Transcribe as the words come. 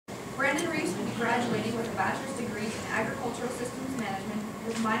Brandon Reese will be graduating with a bachelor's degree in agricultural systems management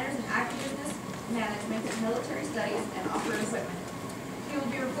with minors in agribusiness management, military studies, and off-road equipment. He will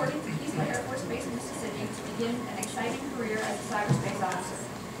be reporting to Keesler Air Force Base in Mississippi to begin an exciting career as a cyberspace officer.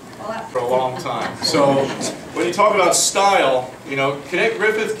 For a long time. So when you talk about style, you know, Cadet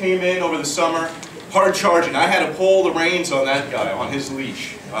Griffith came in over the summer, hard charging. I had to pull the reins on that guy, on his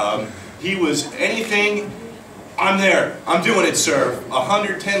leash. He was anything, I'm there, I'm doing it, sir.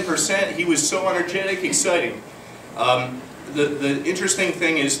 110%. He was so energetic, exciting. The interesting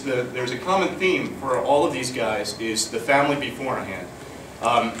thing is there's a common theme for all of these guys is the family beforehand.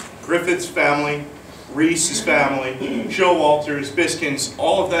 Griffith's family, Reese's family, Showalter's, Biskins,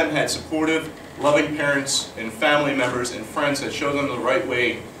 all of them had supportive, loving parents and family members and friends that showed them the right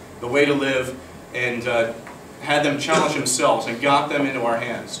way, the way to live, and had them challenge themselves and got them into our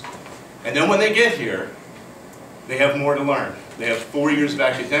hands. And then when they get here, they have more to learn. They have 4 years of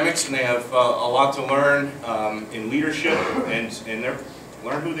academics, and they have a lot to learn in leadership, and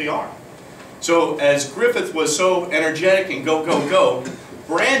learn who they are. So as Griffith was so energetic and go, go, go,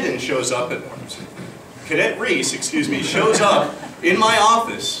 Brandon shows up at Cadet Reese, excuse me, shows up in my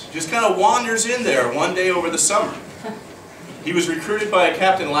office, just kind of wanders in there one day over the summer. He was recruited by a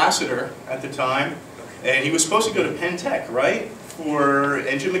Captain Lassiter at the time, and he was supposed to go to Penn Tech, right? For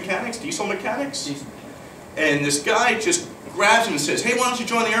engine mechanics, diesel mechanics? And this guy just grabs him and says, hey, why don't you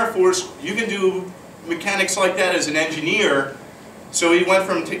join the Air Force? You can do mechanics like that as an engineer. So he went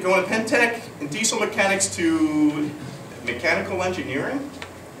from going to Penn Tech and diesel mechanics to mechanical engineering.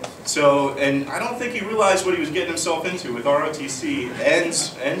 So, and I don't think he realized what he was getting himself into with ROTC,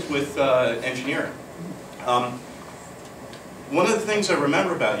 ends with engineering. One of the things I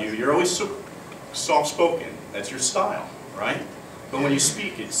remember about you, you're always so soft-spoken. That's your style, right? But when you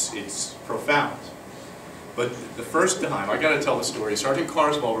speak, it's profound. But the first time, I got to tell the story, Sergeant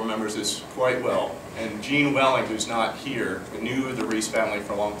Carswell remembers this quite well, and Gene Welling, who's not here, knew the Reese family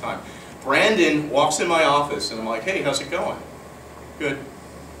for a long time. Brandon walks in my office, and I'm like, hey, how's it going? Good.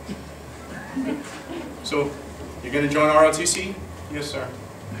 So, you're going to join ROTC? Yes, sir.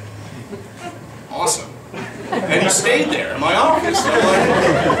 Awesome. And he stayed there in my office. I'm like,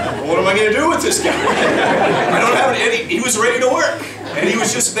 well, what am I going to do with this guy? I don't have any. He was ready to work. And he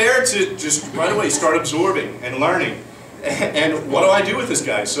was just there to just right away start absorbing and learning. And what do I do with this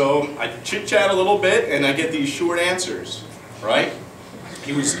guy? So I chit-chat a little bit, and I get these short answers, right?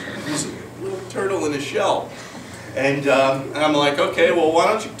 He was a little turtle in a shell. And I'm like, okay, well, why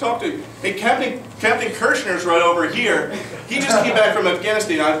don't you talk to, hey, Captain Kirshner's right over here. He just came back from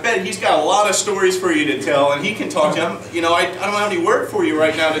Afghanistan. I bet he's got a lot of stories for you to tell, and he can talk to him. You know, I don't have any work for you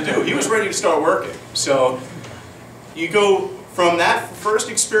right now to do. He was ready to start working. So you go from that first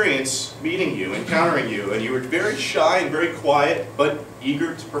experience, meeting you, encountering you, and you were very shy and very quiet, but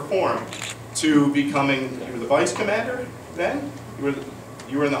eager to perform, to becoming, you were the vice commander then? You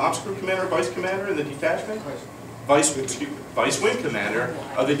were in the ops group commander, vice commander in the detachment? Vice wing commander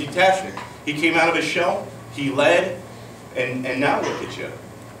of the detachment. He came out of his shell, he led, and now look at you.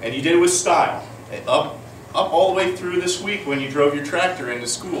 And you did it with style. Up all the way through this week when you drove your tractor into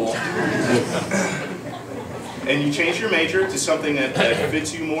school. And you changed your major to something that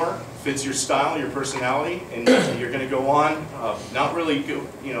fits you more, fits your style, your personality, and you're going to go on, not really,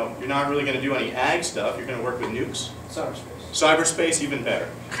 you know, you're not really going to do any ag stuff, you're going to work with nukes. Cyberspace. Cyberspace, even better.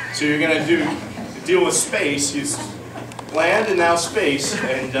 So you're going to deal with space, use land and now space,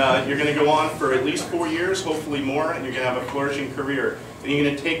 and you're going to go on for at least 4 years, hopefully more, and you're going to have a flourishing career. And you're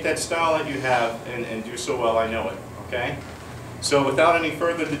going to take that style that you have and do so well, I know it, okay? So without any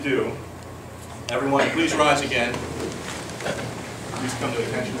further ado, everyone, please rise again. Please come to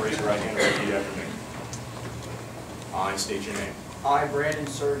attention, raise your right hand and repeat after me. I state your name. I, Brandon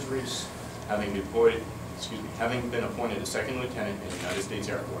Serge Reese, Having been appointed a second lieutenant in the United States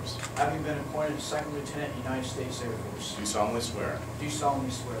Air Force. having been appointed second lieutenant in the United States Air Force, Do solemnly swear do solemnly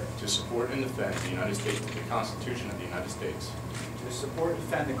swear to support and defend the United States, the Constitution of the United States, to support and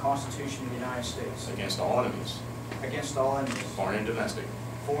defend the Constitution of the United States against all enemies, against all enemies, foreign and domestic,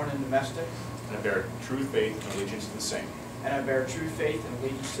 foreign and domestic, and I bear true faith and allegiance to the same. and I bear true faith and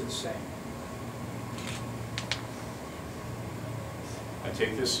allegiance to the same. I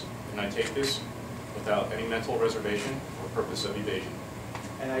take this without any mental reservation or purpose of evasion.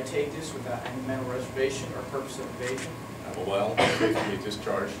 And I take this without any mental reservation or purpose of evasion, I will well and faithfully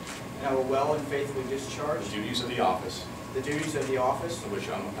discharge and I will well and faithfully discharge the duties of the office the duties of the office which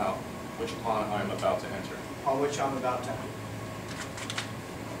upon I am about to enter. on which I'm about to enter.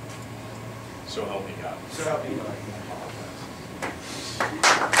 So help me God. So help me God.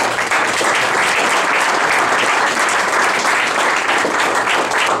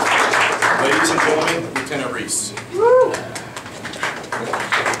 Lieutenant Reese.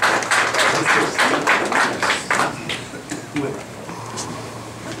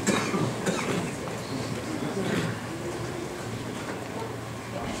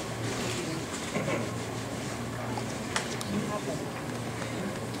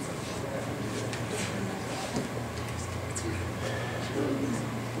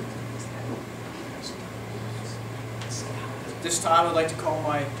 This time I'd like to call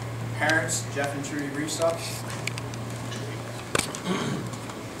my parents, Jeff and Trudy Reese, up.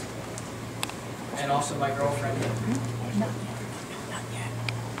 And also my girlfriend.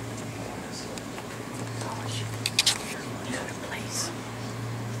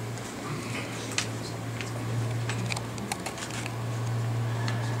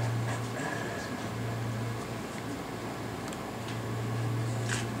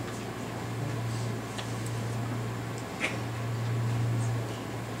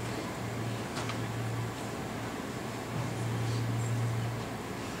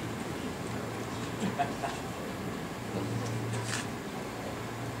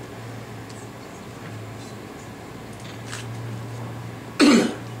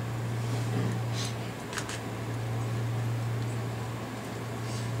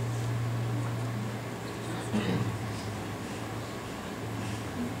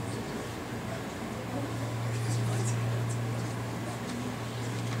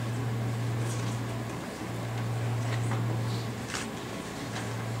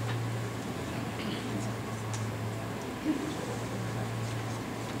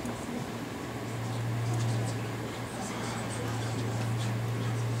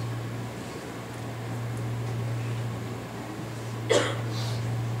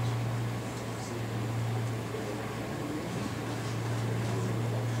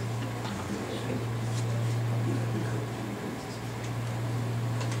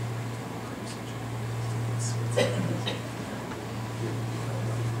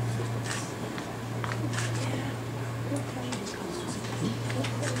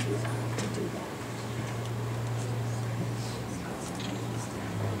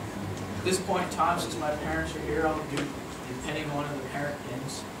 At this point in time, since my parents are here, I'll do pinning one of the parent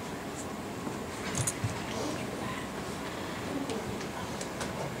pins.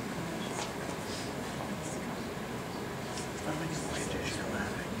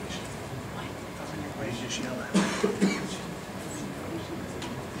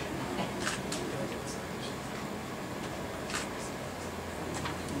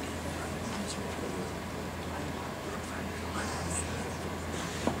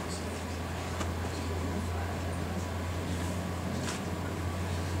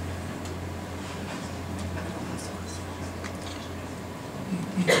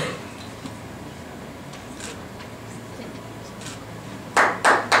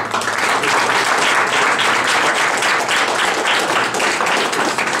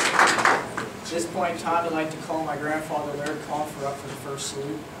 At this point in time, I'd like to call my grandfather Larry Confer up for the first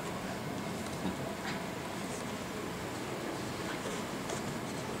salute.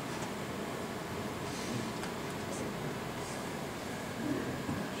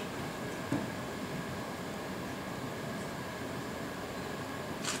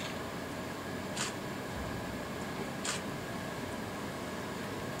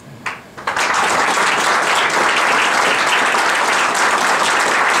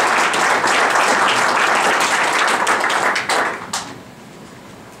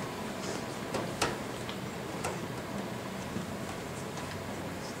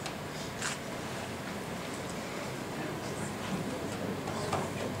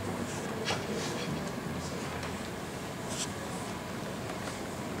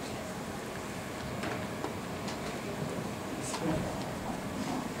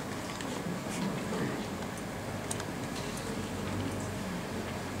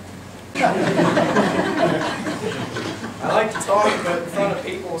 I like to talk, but in front of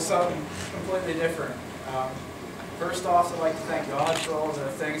people is something completely different. First off, I'd like to thank God for all the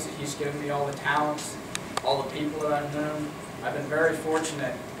things that He's given me, all the talents, all the people that I've known. I've been very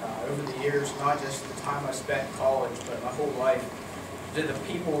fortunate over the years, not just the time I spent in college, but my whole life, to the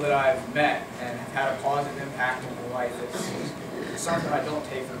people that I've met and have had a positive impact on my life. It's something I don't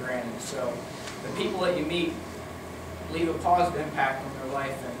take for granted. So the people that you meet leave a positive impact on their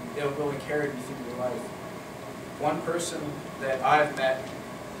life, and it'll really carry me through your life. One person that I've met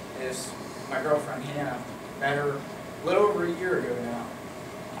is my girlfriend Hannah. Met her a little over a year ago now,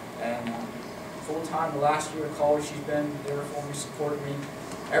 and full-time the last year of college she's been there for me, supporting me.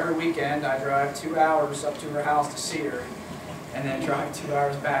 Every weekend I drive 2 hours up to her house to see her, and then drive 2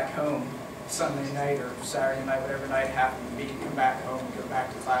 hours back home Sunday night or Saturday night, whatever night it happened to be, come back home and go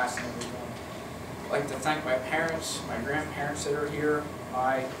back to class and everything. I'd like to thank my parents, my grandparents that are here,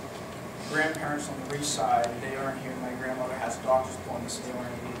 my grandparents on the Reese side. They aren't here. My grandmother has a doctor's appointment, so they weren't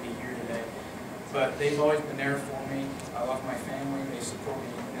able to be here today. But they've always been there for me. I love my family. They support me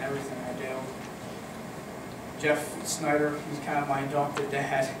in everything I do. Jeff Snyder, he's kind of my adopted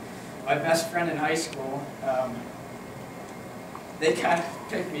dad. My best friend in high school, they kind of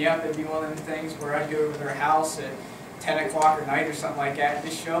picked me up. It'd be one of them things where I'd go over to their house at 10 o'clock at night or something like that, and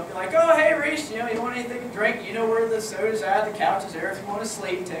just show up and be like, oh, hey, Reese, you want anything to drink? You know where the soda's at, the couch is there. If you want to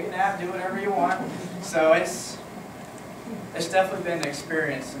sleep, take a nap, do whatever you want. So it's definitely been an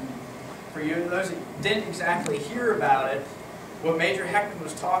experience. And for you, those that didn't exactly hear about it, what Major Heckman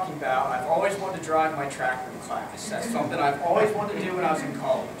was talking about, I've always wanted to drive my tractor in class. That's something I've always wanted to do when I was in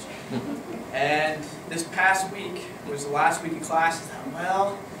college. And this past week was the last week of classes.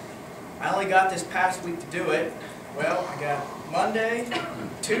 Well, I only got this past week to do it. Well, I got Monday,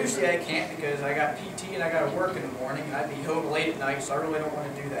 Tuesday I can't because I got PT and I got to work in the morning and I'd be home late at night, so I really don't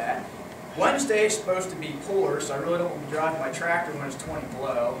want to do that. Wednesday is supposed to be cooler, so I really don't want to be driving my tractor when it's 20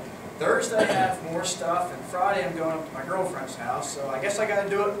 below. Thursday I have more stuff, and Friday I'm going up to my girlfriend's house, so I guess I got to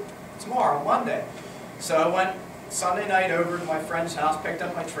do it tomorrow, Monday. So I went Sunday night over to my friend's house, picked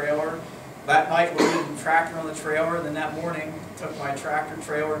up my trailer. That night loaded the tractor on the trailer, and then that morning took my tractor,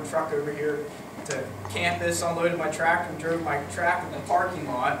 trailer, and truck over here to campus, unloaded my tractor, and drove my tractor in the parking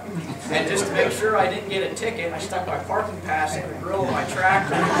lot. And just to make sure I didn't get a ticket, I stuck my parking pass in the grill of my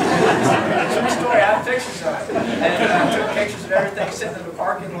tractor. True story, I have pictures of it. And took pictures of everything sitting in the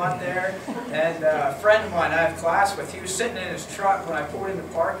parking lot there. And a friend of mine I have class with, he was sitting in his truck when I pulled in the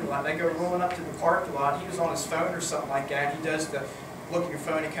parking lot. And I go rolling up to the parking lot. He was on his phone or something like that. He does the look at your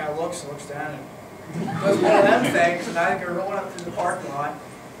phone, he kind of looks down and does one of them things. And I go rolling up to the parking lot.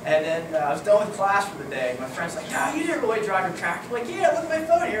 And then I was done with class for the day. My friend's like, no, you didn't really drive your tractor. I'm like, yeah, look at my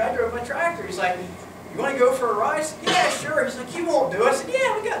phone here. I drove my tractor. He's like, you want to go for a ride? I said, yeah, sure. He's like, you won't do it. I said,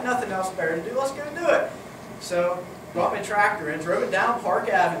 yeah, we got nothing else better to do. Let's go do it. So brought my tractor in, drove it down Park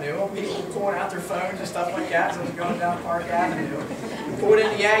Avenue. People pulling out their phones and stuff like that. So I was going down Park Avenue. Pulled in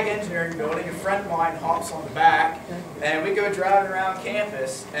the Ag Engineering building. A friend of mine hops on the back. And we go driving around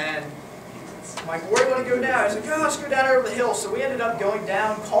campus. And I'm like, where do you want to go now? He's like, oh, let's go down over the hill. So we ended up going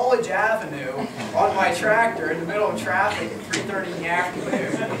down College Avenue on my tractor in the middle of traffic at 3:30 in the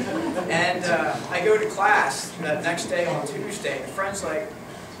afternoon. And I go to class the next day on Tuesday. The friend's like,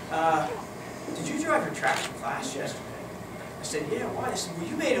 did you drive your tractor to class yesterday? I said, yeah, why? They said, well,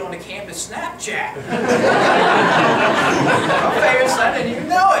 you made it on the campus Snapchat. I'm famous, I didn't even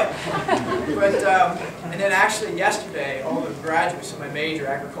know it. But, and then actually yesterday, all the graduates of my major,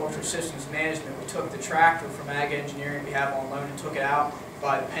 Agricultural Systems Management, we took the tractor from Ag Engineering we have on loan and took it out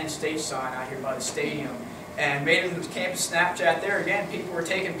by the Penn State sign out here by the stadium and made it into campus Snapchat there. Again, people were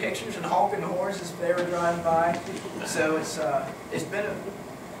taking pictures and honking the horns as they were driving by. So it's been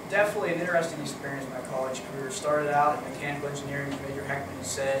definitely an interesting experience in my college career. Started out in mechanical engineering, as Major Heckman had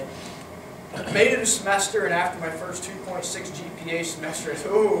said. Made it a semester, and after my first 2.6 GPA semester, I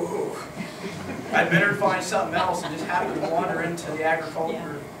said, ooh, I'd better find something else, and just happened to wander into the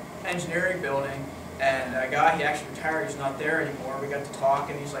agriculture engineering building. And a guy, he actually retired, he's not there anymore. We got to talk,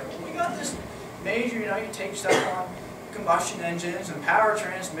 and he's like, well, we got this major, you take stuff on combustion engines and power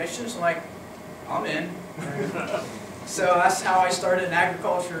transmissions. I'm like, I'm in. So that's how I started in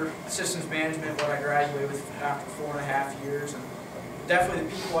agriculture systems management, what I graduated with after 4.5 years. And definitely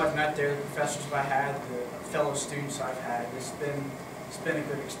the people I've met there, the professors I've had, the fellow students I've had, it's been a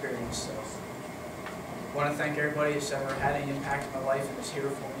good experience. So I want to thank everybody that's ever had any impact on my life and is here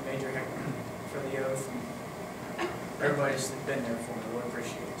for me, Major Heckman for the oath, and everybody that's been there for me. I really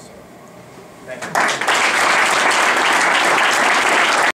appreciate it. So thank you.